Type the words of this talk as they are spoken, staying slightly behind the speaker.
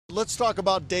Let's talk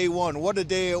about day one. What a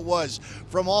day it was.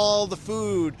 From all the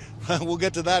food, we'll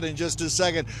get to that in just a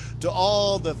second, to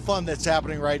all the fun that's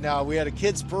happening right now. We had a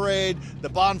kids parade, the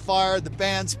bonfire, the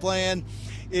band's playing.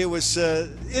 It was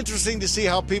interesting to see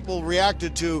how people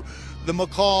reacted to the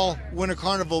McCall Winter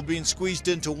Carnival being squeezed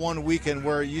into one weekend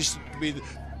where it used to be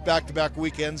back-to-back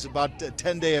weekends, about a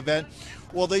 10-day event.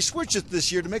 Well, they switched it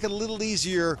this year to make it a little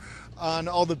easier on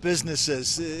all the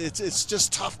businesses. It's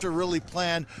just tough to really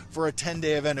plan for a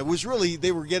 10-day event. It was really,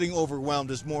 they were getting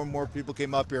overwhelmed as more and more people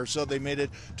came up here, so they made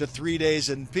it to 3 days,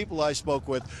 and people I spoke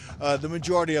with, the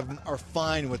majority of them are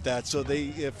fine with that. So they,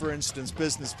 for instance,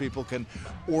 business people can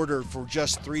order for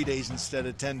just 3 days instead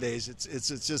of 10 days.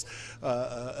 It's just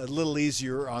a little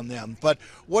easier on them. But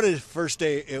what a first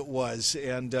day it was,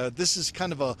 and this is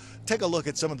kind of take a look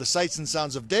at some of the sights and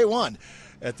sounds of day one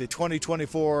at the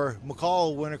 2024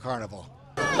 McCall Winter Carnival.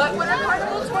 Let Winter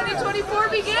Carnival 2024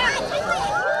 begin!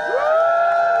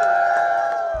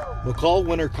 McCall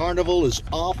Winter Carnival is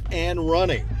off and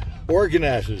running.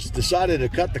 Organizers decided to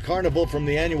cut the carnival from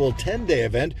the annual 10-day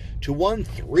event to one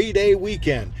 3-day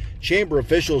weekend. Chamber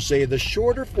officials say the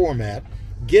shorter format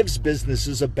gives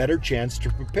businesses a better chance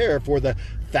to prepare for the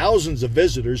thousands of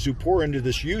visitors who pour into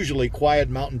this usually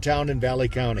quiet mountain town in Valley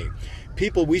County.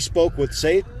 People we spoke with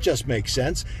say it just makes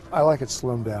sense. I like it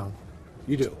slimmed down.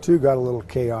 You do? Too got a little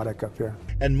chaotic up here.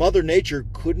 And Mother Nature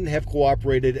couldn't have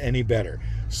cooperated any better.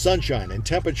 Sunshine and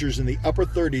temperatures in the upper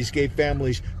 30s gave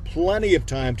families plenty of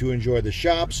time to enjoy the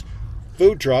shops,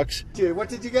 food trucks. What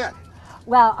did you get?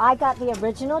 Well, I got the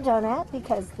original donut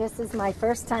because this is my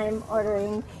first time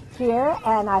ordering here,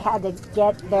 and I had to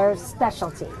get their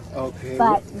specialty. Okay.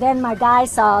 But then my guy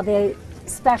saw the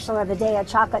special of the day, a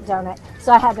chocolate donut,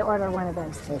 so I had to order one of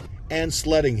those too. And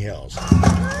sledding hills.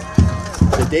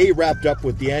 The day wrapped up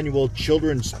with the annual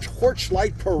Children's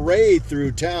Torchlight Parade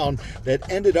through town that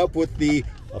ended up with the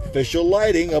official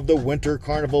lighting of the Winter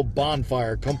Carnival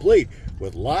bonfire, complete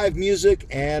with live music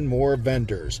and more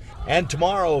vendors. And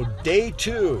tomorrow, day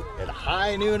two, at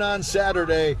high noon on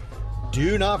Saturday,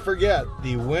 do not forget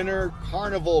the Winter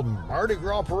Carnival Mardi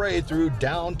Gras Parade through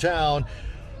downtown.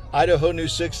 Idaho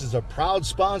News 6 is a proud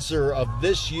sponsor of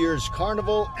this year's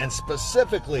carnival, and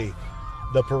specifically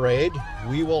the parade.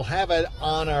 We will have it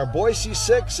on our Boise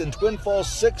 6 and Twin Falls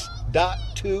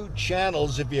 6.2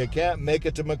 channels if you can't make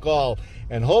it to McCall.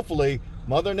 And hopefully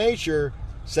Mother Nature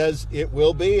says it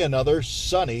will be another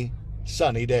sunny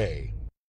day.